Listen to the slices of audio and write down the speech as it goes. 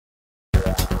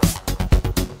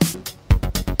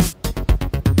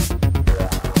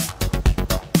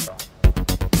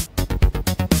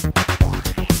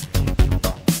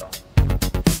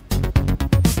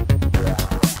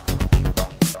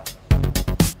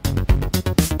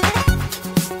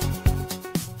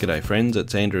G'day friends,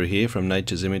 it's Andrew here from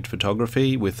Nature's Image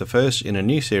Photography with the first in a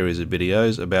new series of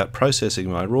videos about processing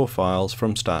my RAW files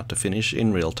from start to finish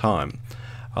in real time.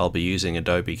 I'll be using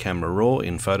Adobe Camera RAW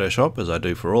in Photoshop as I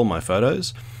do for all my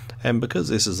photos, and because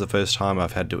this is the first time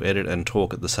I've had to edit and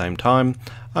talk at the same time,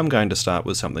 I'm going to start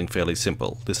with something fairly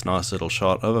simple, this nice little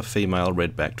shot of a female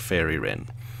red-backed fairy wren.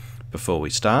 Before we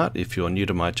start, if you're new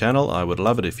to my channel, I would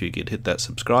love it if you could hit that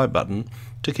subscribe button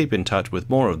to keep in touch with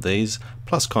more of these,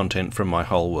 plus content from my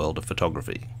whole world of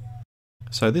photography.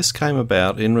 So this came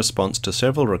about in response to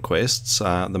several requests.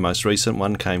 The most recent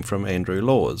one came from Andrew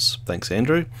Laws. Thanks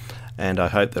Andrew, and I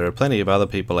hope there are plenty of other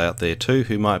people out there too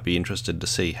who might be interested to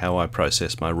see how I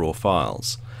process my RAW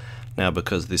files. Now,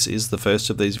 because this is the first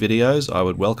of these videos, I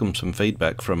would welcome some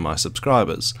feedback from my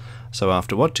subscribers. So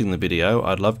after watching the video,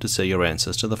 I'd love to see your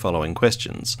answers to the following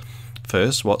questions.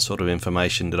 First, what sort of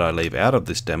information did I leave out of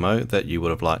this demo that you would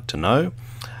have liked to know?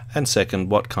 And second,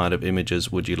 what kind of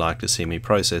images would you like to see me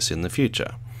process in the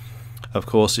future? Of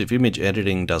course, if image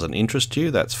editing doesn't interest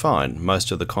you, that's fine.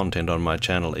 Most of the content on my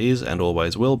channel is and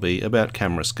always will be about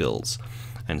camera skills.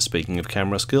 And speaking of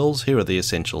camera skills, here are the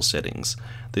essential settings.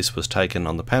 This was taken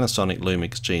on the Panasonic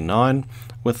Lumix G9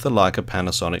 with the Leica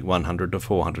Panasonic 100 to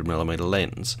 400mm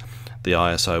lens. The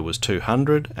ISO was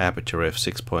 200, aperture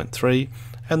f6.3,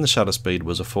 and the shutter speed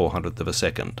was a 400th of a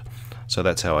second. So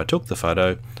that's how I took the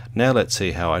photo. Now let's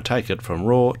see how I take it from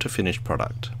RAW to finished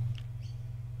product.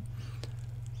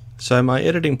 So my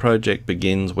editing project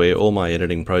begins where all my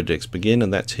editing projects begin,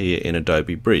 and that's here in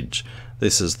Adobe Bridge.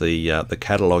 This is the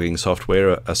cataloging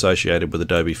software associated with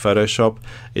Adobe Photoshop.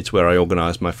 It's where I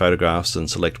organize my photographs and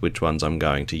select which ones I'm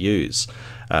going to use.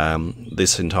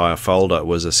 This entire folder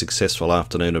was a successful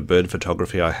afternoon of bird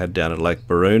photography I had down at Lake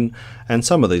Baroon, and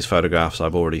some of these photographs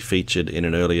I've already featured in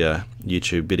an earlier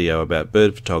YouTube video about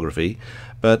bird photography,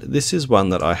 but this is one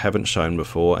that I haven't shown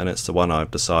before, and it's the one I've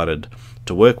decided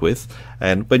to work with.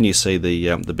 And when you see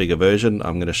the bigger version,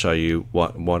 I'm going to show you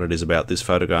what it is about this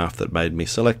photograph that made me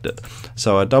select it.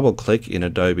 So I double click in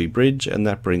Adobe Bridge, and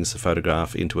that brings the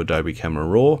photograph into Adobe Camera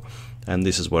RAW, and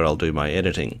this is where I'll do my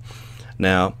editing.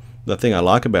 Now, the thing I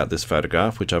like about this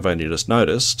photograph, which I've only just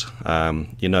noticed,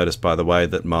 you notice by the way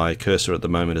that my cursor at the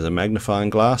moment is a magnifying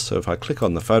glass, so if I click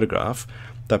on the photograph,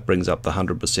 that brings up the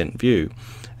 100% view,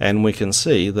 and we can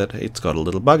see that it's got a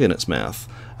little bug in its mouth,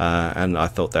 and I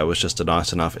thought that was just a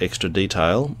nice enough extra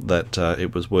detail that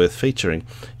it was worth featuring.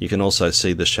 You can also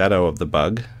see the shadow of the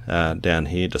bug down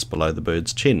here just below the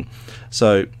bird's chin.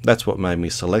 So that's what made me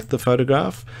select the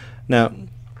photograph. Now,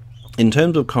 in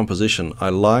terms of composition, I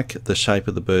like the shape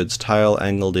of the bird's tail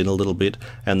angled in a little bit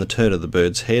and the turn of the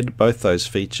bird's head. Both those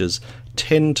features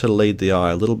tend to lead the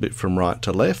eye a little bit from right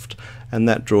to left, and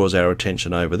that draws our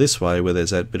attention over this way where there's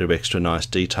that bit of extra nice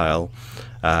detail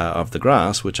of the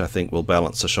grass, which I think will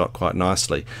balance the shot quite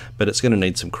nicely. But it's going to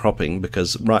need some cropping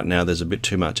because right now there's a bit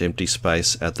too much empty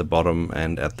space at the bottom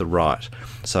and at the right.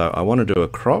 So I want to do a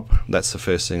crop. That's the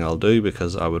first thing I'll do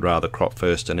because I would rather crop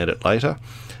first and edit later.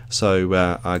 So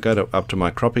I go up to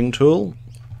my cropping tool,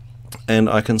 and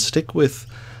I can stick with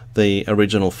the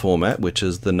original format, which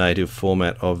is the native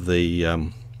format of the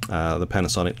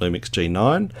Panasonic Lumix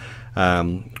G9,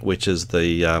 which is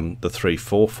the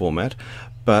 3:4 format.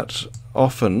 But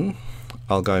often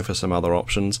I'll go for some other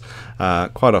options.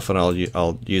 Quite often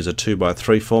I'll use a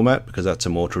 2:3 format because that's a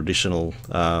more traditional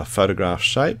photograph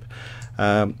shape.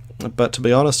 But to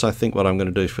be honest, I think what I'm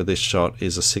going to do for this shot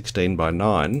is a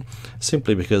 16:9,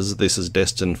 simply because this is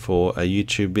destined for a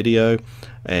YouTube video,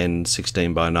 and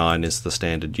 16:9 is the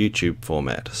standard YouTube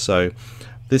format. So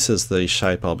this is the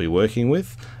shape I'll be working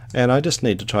with, and I just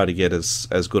need to try to get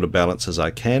as good a balance as I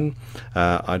can.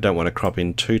 I don't want to crop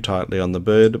in too tightly on the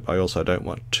bird. I also don't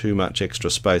want too much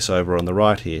extra space over on the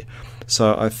right here.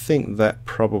 So I think that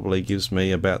probably gives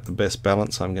me about the best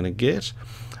balance I'm going to get.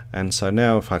 And so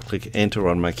now if I click enter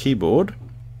on my keyboard,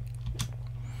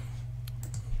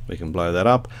 we can blow that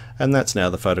up, and that's now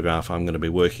the photograph I'm going to be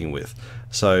working with.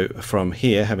 So from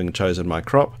here, having chosen my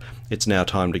crop, it's now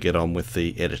time to get on with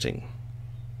the editing.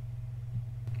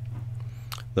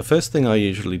 The first thing I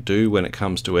usually do when it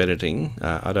comes to editing,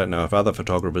 I don't know if other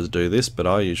photographers do this, but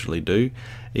I usually do,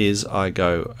 is I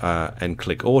go and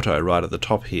click auto right at the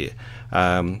top here.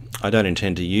 I don't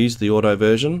intend to use the auto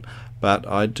version, but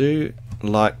I do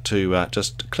like to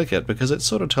just click it because it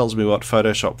sort of tells me what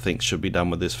Photoshop thinks should be done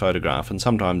with this photograph, and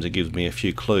sometimes it gives me a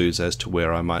few clues as to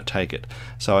where I might take it.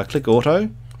 So I click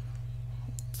auto,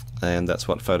 and that's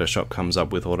what Photoshop comes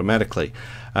up with automatically.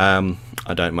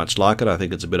 I don't much like it. I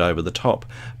think it's a bit over the top,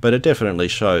 but it definitely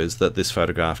shows that this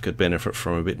photograph could benefit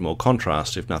from a bit more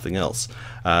contrast, if nothing else.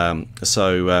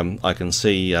 So I can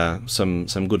see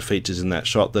some good features in that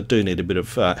shot that do need a bit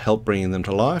of help bringing them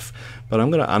to life, but I'm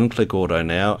going to unclick auto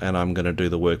now, and I'm going to do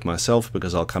the work myself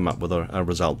because I'll come up with a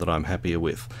result that I'm happier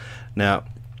with. Now,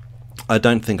 I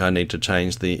don't think I need to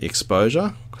change the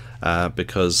exposure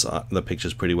because the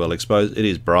picture's pretty well exposed. It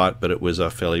is bright, but it was a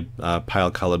fairly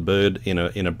pale coloured bird in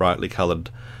a brightly coloured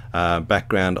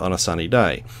background on a sunny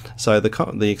day. So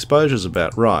the exposure's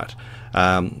about right,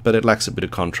 but it lacks a bit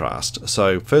of contrast.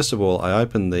 So first of all, I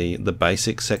open the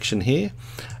basic section here,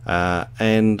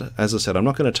 and as I said, I'm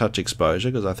not going to touch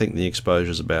exposure because I think the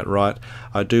exposure's about right.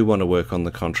 I do want to work on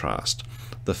the contrast.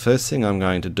 The first thing I'm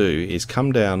going to do is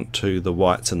come down to the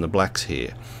whites and the blacks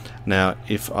here. Now,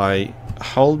 if I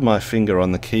hold my finger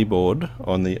on the keyboard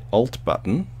on the Alt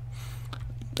button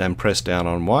and press down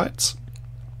on whites,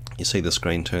 you see the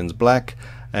screen turns black,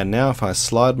 and now if I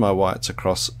slide my whites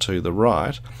across to the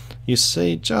right, you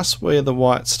see just where the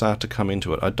whites start to come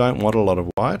into it. I don't want a lot of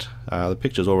white. The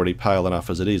picture's already pale enough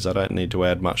as it is. I don't need to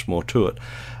add much more to it.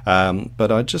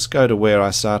 But I just go to where I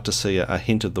start to see a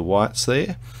hint of the whites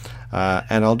there.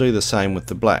 And I'll do the same with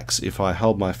the blacks. If I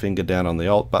hold my finger down on the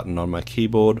Alt button on my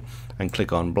keyboard and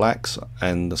click on blacks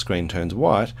and the screen turns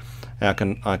white, I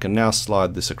can now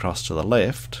slide this across to the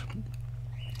left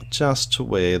just to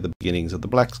where the beginnings of the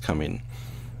blacks come in.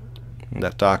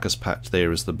 That darkest patch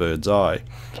there is the bird's eye.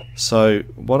 So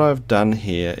what I've done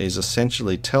here is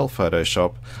essentially tell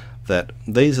Photoshop that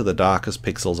these are the darkest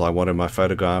pixels I want in my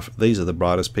photograph, these are the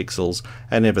brightest pixels,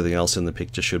 and everything else in the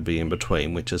picture should be in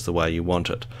between, which is the way you want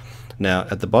it. Now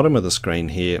at the bottom of the screen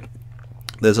here,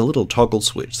 there's a little toggle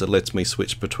switch that lets me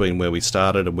switch between where we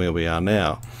started and where we are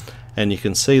now. And you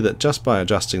can see that just by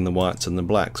adjusting the whites and the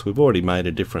blacks, we've already made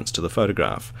a difference to the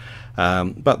photograph.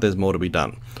 But there's more to be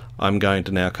done. I'm going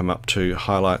to now come up to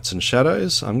highlights and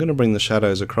shadows. I'm going to bring the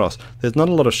shadows across. There's not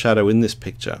a lot of shadow in this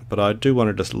picture, but I do want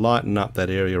to just lighten up that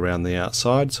area around the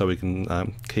outside so we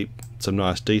can keep some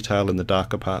nice detail in the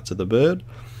darker parts of the bird.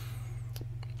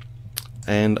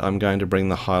 And I'm going to bring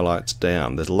the highlights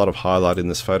down. There's a lot of highlight in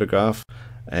this photograph,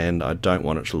 and I don't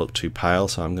want it to look too pale,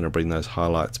 so I'm going to bring those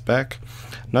highlights back.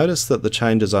 Notice that the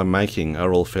changes I'm making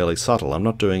are all fairly subtle. I'm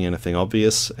not doing anything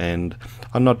obvious, and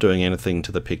I'm not doing anything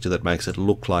to the picture that makes it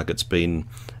look like it's been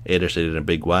edited in a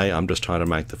big way. I'm just trying to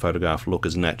make the photograph look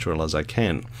as natural as I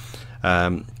can.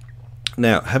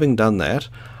 Now, having done that,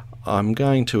 I'm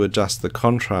going to adjust the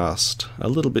contrast a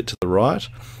little bit to the right.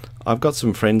 I've got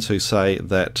some friends who say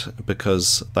that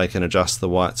because they can adjust the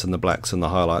whites and the blacks and the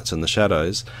highlights and the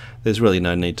shadows, there's really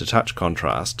no need to touch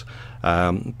contrast.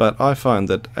 But I find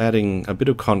that adding a bit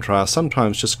of contrast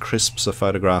sometimes just crisps a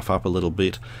photograph up a little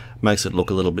bit, makes it look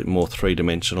a little bit more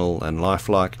three-dimensional and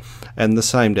lifelike. And the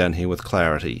same down here with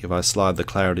clarity. If I slide the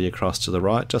clarity across to the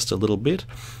right just a little bit,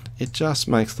 it just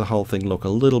makes the whole thing look a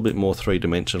little bit more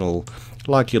three-dimensional,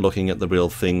 like you're looking at the real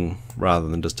thing rather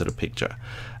than just at a picture.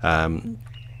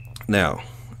 Now,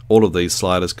 all of these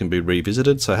sliders can be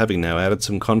revisited, so having now added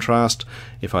some contrast,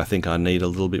 if I think I need a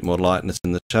little bit more lightness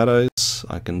in the shadows,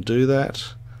 I can do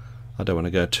that. I don't want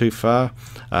to go too far,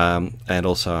 and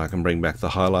also I can bring back the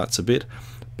highlights a bit,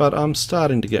 but I'm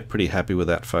starting to get pretty happy with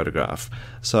that photograph.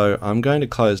 So I'm going to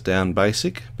close down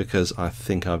basic because I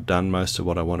think I've done most of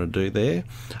what I want to do there.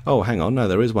 Oh, hang on, no,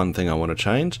 there is one thing I want to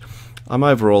change. I'm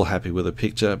overall happy with the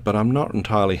picture, but I'm not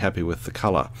entirely happy with the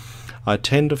colour. I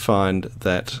tend to find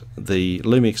that the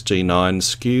Lumix G9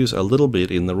 skews a little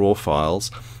bit in the RAW files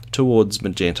towards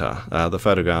magenta. The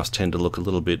photographs tend to look a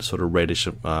little bit sort of reddish,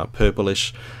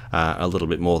 purplish, a little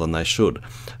bit more than they should.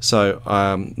 So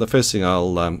the first thing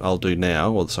I'll do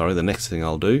now, or sorry, the next thing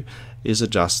I'll do is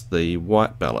adjust the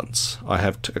white balance. I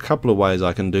have a couple of ways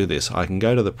I can do this. I can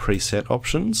go to the preset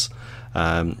options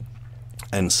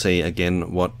and see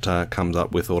again what comes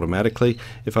up with automatically.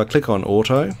 If I click on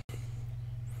auto,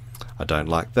 I don't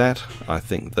like that. I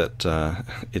think that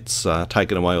it's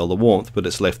taken away all the warmth, but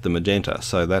it's left the magenta,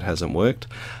 so that hasn't worked.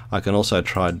 I can also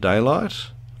try daylight,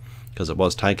 because it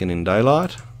was taken in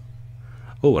daylight.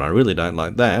 Oh, and I really don't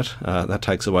like that. That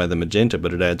takes away the magenta,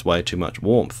 but it adds way too much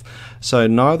warmth. So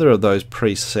neither of those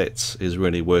presets is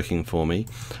really working for me.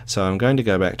 So I'm going to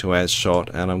go back to as shot,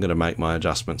 and I'm going to make my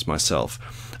adjustments myself.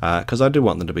 Because I do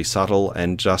want them to be subtle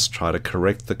and just try to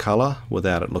correct the colour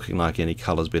without it looking like any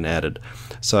colour's been added.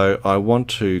 So I want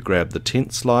to grab the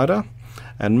tint slider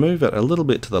and move it a little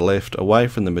bit to the left away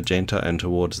from the magenta and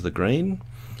towards the green,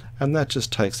 and that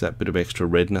just takes that bit of extra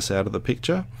redness out of the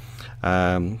picture.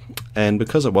 And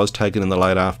because it was taken in the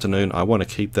late afternoon, I want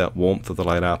to keep that warmth of the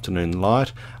late afternoon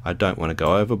light. I don't want to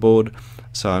go overboard,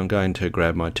 so I'm going to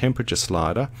grab my temperature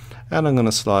slider and I'm going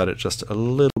to slide it just a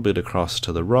little bit across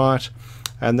to the right,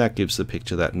 and that gives the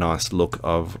picture that nice look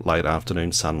of late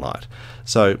afternoon sunlight.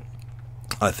 So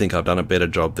I think I've done a better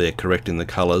job there correcting the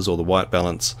colors or the white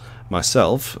balance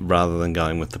myself rather than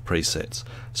going with the presets.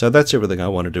 So that's everything I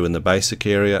want to do in the basic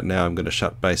area. Now I'm going to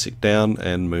shut basic down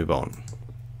and move on.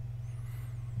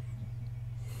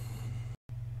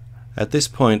 At this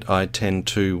point I tend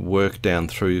to work down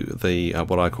through the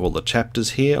what I call the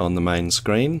chapters here on the main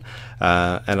screen,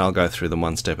 and I'll go through them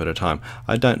one step at a time.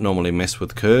 I don't normally mess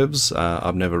with curves.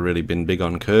 I've never really been big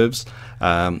on curves,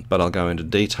 but I'll go into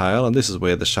detail, and this is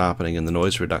where the sharpening and the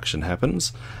noise reduction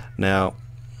happens. Now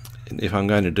if I'm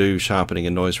going to do sharpening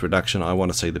and noise reduction, I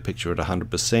want to see the picture at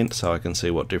 100% so I can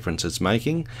see what difference it's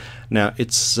making. Now it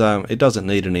doesn't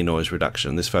need any noise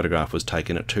reduction. This photograph was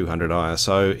taken at 200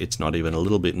 ISO. It's not even a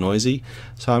little bit noisy,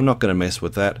 so I'm not going to mess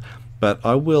with that. But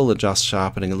I will adjust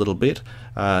sharpening a little bit.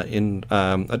 In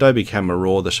Adobe Camera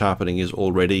RAW, the sharpening is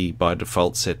already by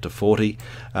default set to 40,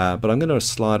 but I'm going to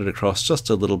slide it across just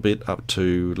a little bit up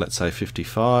to, let's say,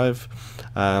 55,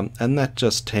 and that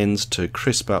just tends to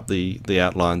crisp up the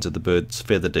outlines of the bird's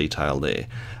feather detail there.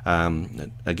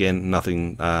 Again,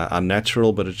 nothing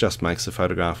unnatural, but it just makes the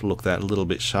photograph look that little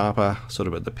bit sharper, sort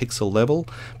of at the pixel level.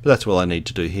 But that's all I need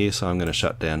to do here, so I'm going to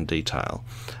shut down detail,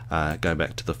 go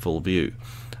back to the full view.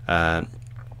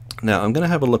 Now I'm going to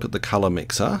have a look at the color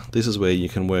mixer. This is where you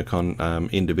can work on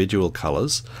individual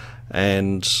colors,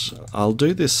 and I'll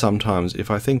do this sometimes if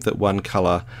I think that one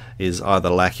color is either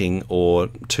lacking or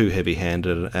too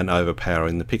heavy-handed and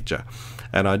overpowering the picture.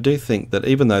 And I do think that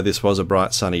even though this was a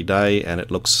bright sunny day and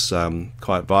it looks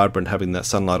quite vibrant having that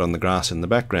sunlight on the grass in the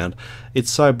background,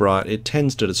 it's so bright it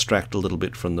tends to distract a little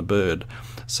bit from the bird.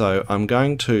 So I'm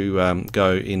going to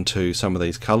go into some of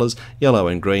these colors. Yellow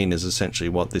and green is essentially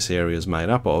what this area is made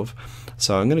up of.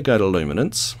 So I'm going to go to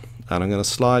luminance, and I'm going to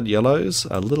slide yellows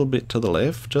a little bit to the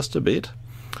left, just a bit,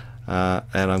 and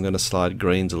I'm going to slide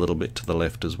greens a little bit to the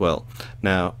left as well.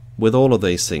 Now with all of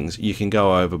these things you can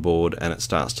go overboard and it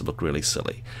starts to look really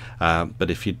silly,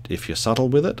 but if you're subtle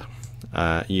with it,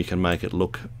 you can make it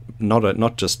look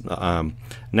not just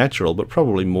natural, but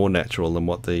probably more natural than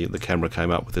what the camera came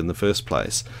up with in the first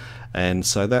place. And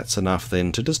so that's enough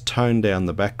then to just tone down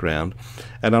the background.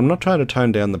 And I'm not trying to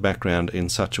tone down the background in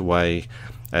such a way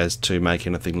as to make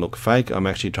anything look fake. I'm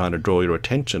actually trying to draw your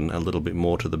attention a little bit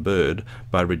more to the bird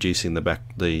by reducing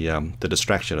the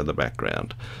distraction of the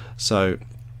background. So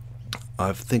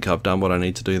I think I've done what I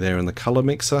need to do there in the color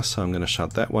mixer, so I'm going to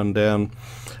shut that one down.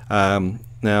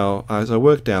 Now as I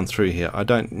work down through here, I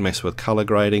don't mess with color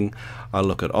grading. I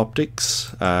look at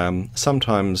optics.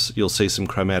 Sometimes you'll see some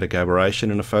chromatic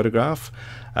aberration in a photograph.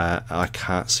 I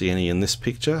can't see any in this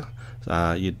picture.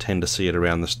 You'd tend to see it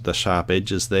around the sharp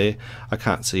edges there. I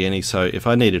can't see any, so if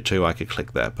I needed to I could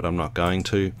click that, but I'm not going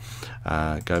to.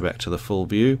 Go back to the full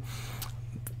view.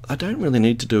 I don't really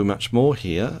need to do much more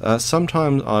here.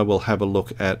 Sometimes I will have a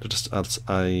look at just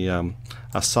a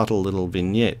subtle little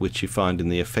vignette which you find in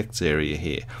the effects area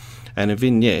here. And a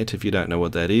vignette, if you don't know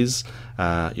what that is,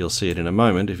 you'll see it in a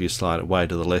moment. If you slide it way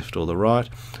to the left or the right,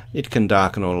 it can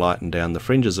darken or lighten down the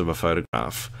fringes of a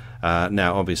photograph.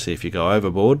 Now obviously if you go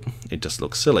overboard it just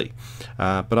looks silly,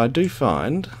 but I do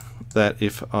find that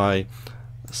if I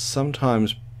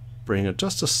sometimes bring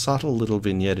just a subtle little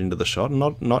vignette into the shot,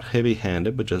 not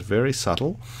heavy-handed but just very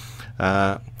subtle,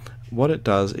 what it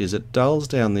does is it dulls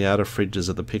down the outer fringes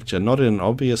of the picture, not in an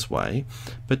obvious way,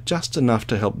 but just enough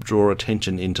to help draw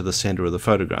attention into the center of the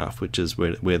photograph, which is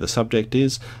where the subject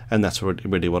is, and that's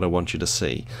really what I want you to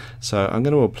see. So I'm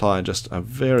going to apply just a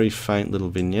very faint little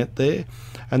vignette there,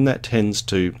 and that tends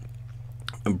to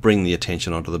bring the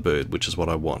attention onto the bird, which is what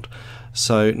I want.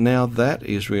 So now that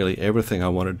is really everything I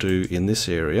want to do in this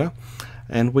area,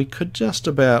 and we could just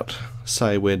about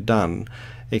say we're done,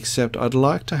 except I'd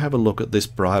like to have a look at this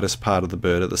brightest part of the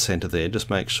bird at the center there, just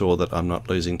make sure that I'm not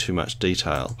losing too much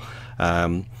detail.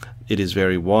 It is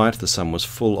very white, the sun was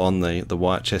full on the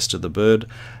white chest of the bird,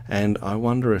 and I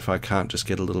wonder if I can't just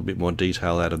get a little bit more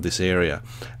detail out of this area.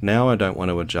 Now I don't want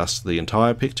to adjust the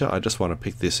entire picture, I just want to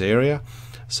pick this area.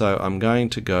 So I'm going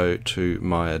to go to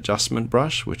my adjustment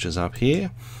brush, which is up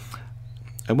here,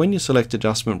 and when you select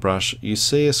adjustment brush you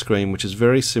see a screen which is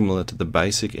very similar to the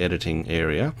basic editing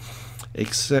area,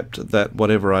 except that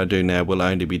whatever I do now will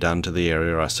only be done to the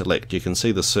area I select. You can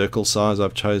see the circle size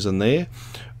I've chosen there,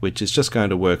 which is just going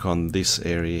to work on this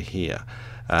area here.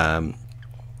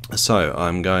 So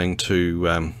I'm going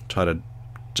to try to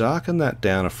darken that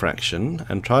down a fraction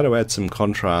and try to add some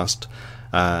contrast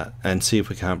and see if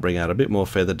we can't bring out a bit more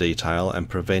feather detail and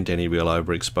prevent any real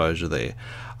overexposure there.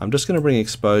 I'm just going to bring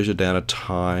exposure down a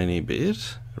tiny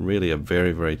bit, really a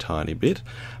very, very tiny bit,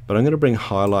 but I'm going to bring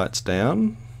highlights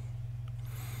down.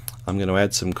 I'm going to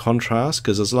add some contrast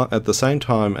because at the same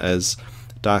time as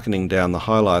darkening down the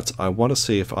highlights, I want to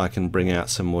see if I can bring out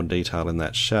some more detail in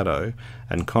that shadow,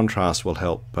 and contrast will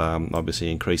help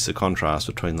obviously increase the contrast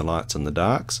between the lights and the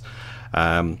darks.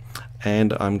 And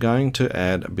I'm going to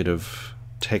add a bit of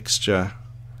texture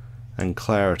and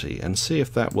clarity and see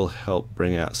if that will help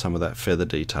bring out some of that feather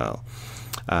detail.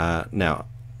 Now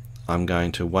I'm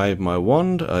going to wave my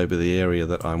wand over the area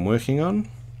that I'm working on,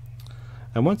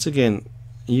 and once again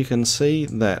you can see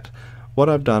that what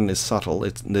I've done is subtle.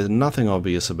 There's nothing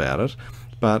obvious about it,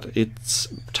 but it's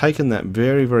taken that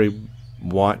very, very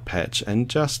white patch and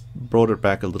just brought it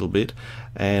back a little bit,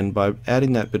 and by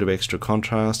adding that bit of extra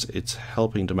contrast it's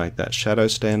helping to make that shadow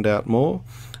stand out more.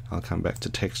 I'll come back to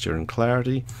texture and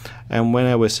clarity, and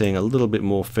now we're seeing a little bit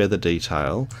more feather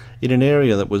detail in an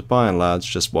area that was by and large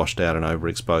just washed out and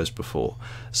overexposed before.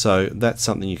 So that's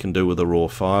something you can do with a raw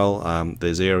file.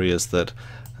 There's areas that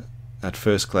at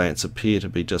first glance appear to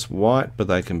be just white, but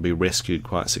they can be rescued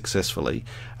quite successfully,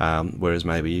 whereas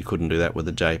maybe you couldn't do that with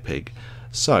a JPEG.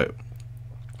 So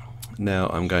now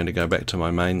I'm going to go back to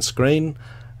my main screen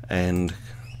and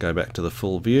go back to the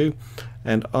full view,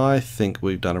 and I think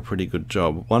we've done a pretty good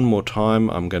job. One more time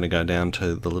I'm going to go down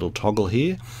to the little toggle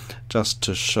here just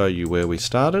to show you where we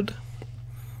started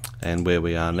and where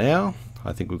we are now.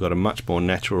 I think we've got a much more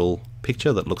natural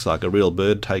picture that looks like a real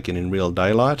bird taken in real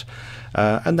daylight,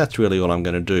 and that's really all I'm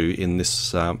going to do in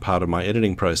this part of my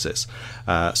editing process.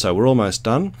 So we're almost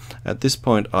done. At this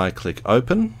point I click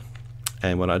open,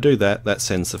 and when I do that, that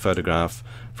sends the photograph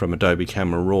from Adobe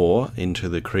Camera RAW into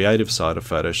the creative side of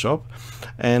Photoshop,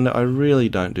 and I really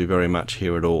don't do very much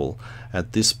here at all.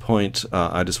 At this point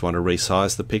I just want to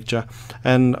resize the picture,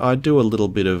 and I do a little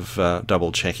bit of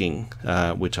double checking,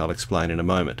 which I'll explain in a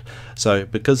moment. So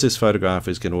because this photograph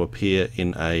is going to appear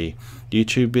in a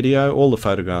YouTube video, all the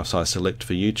photographs I select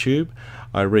for YouTube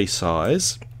I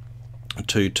resize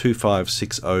to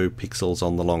 2560 pixels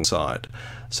on the long side.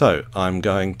 So I'm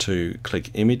going to click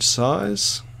image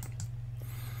size,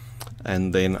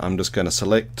 and then I'm just going to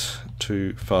select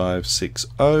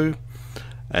 2560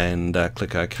 and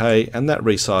click OK, and that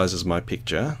resizes my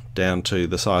picture down to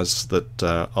the size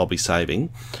that I'll be saving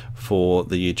for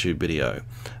the YouTube video.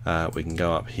 We can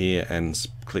go up here and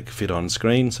click fit on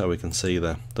screen so we can see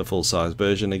the full size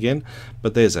version again,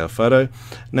 but there's our photo.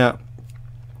 Now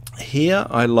here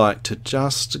I like to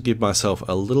just give myself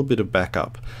a little bit of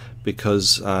backup,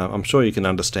 because I'm sure you can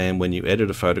understand when you edit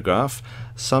a photograph,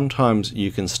 sometimes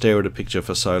you can stare at a picture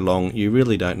for so long you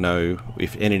really don't know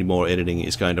if any more editing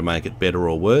is going to make it better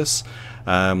or worse.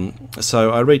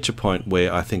 So I reach a point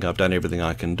where I think I've done everything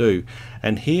I can do,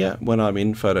 and here when I'm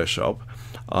in Photoshop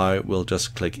I will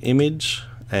just click image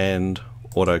and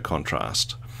auto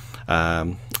contrast.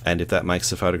 And if that makes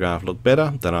the photograph look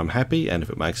better, then I'm happy, and if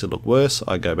it makes it look worse,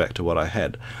 I go back to what I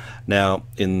had. Now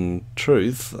in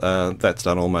truth that's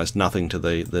done almost nothing to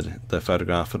the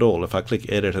photograph at all. If I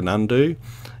click edit and undo,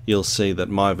 you'll see that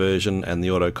my version and the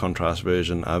auto contrast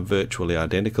version are virtually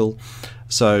identical.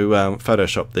 So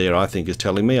Photoshop there I think is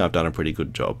telling me I've done a pretty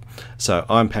good job. So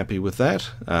I'm happy with that,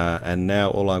 and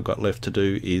now all I've got left to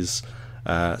do is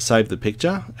save the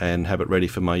picture and have it ready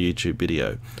for my YouTube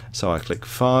video. So I click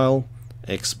File,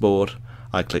 Export,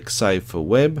 I click Save for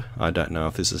Web. I don't know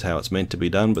if this is how it's meant to be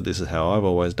done, but this is how I've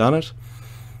always done it.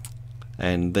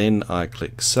 And then I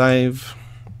click Save,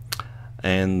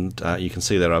 and you can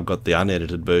see that I've got the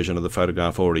unedited version of the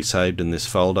photograph already saved in this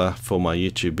folder for my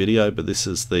YouTube video, but this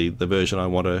is the version I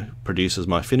want to produce as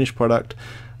my finished product.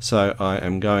 So I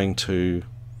am going to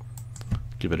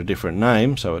give it a different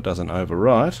name so it doesn't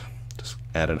overwrite. Just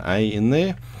add an A in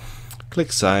there,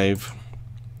 click Save,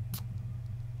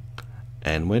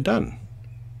 and we're done.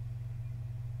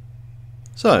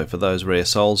 So for those rare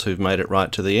souls who've made it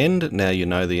right to the end, now you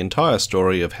know the entire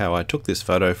story of how I took this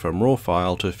photo from raw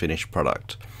file to finished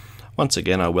product. Once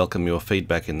again, I welcome your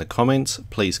feedback in the comments.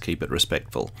 Please keep it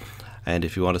respectful. And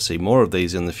if you want to see more of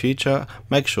these in the future,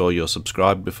 make sure you're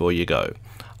subscribed before you go.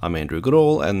 I'm Andrew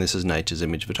Goodall, and this is Nature's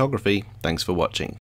Image Photography. Thanks for watching.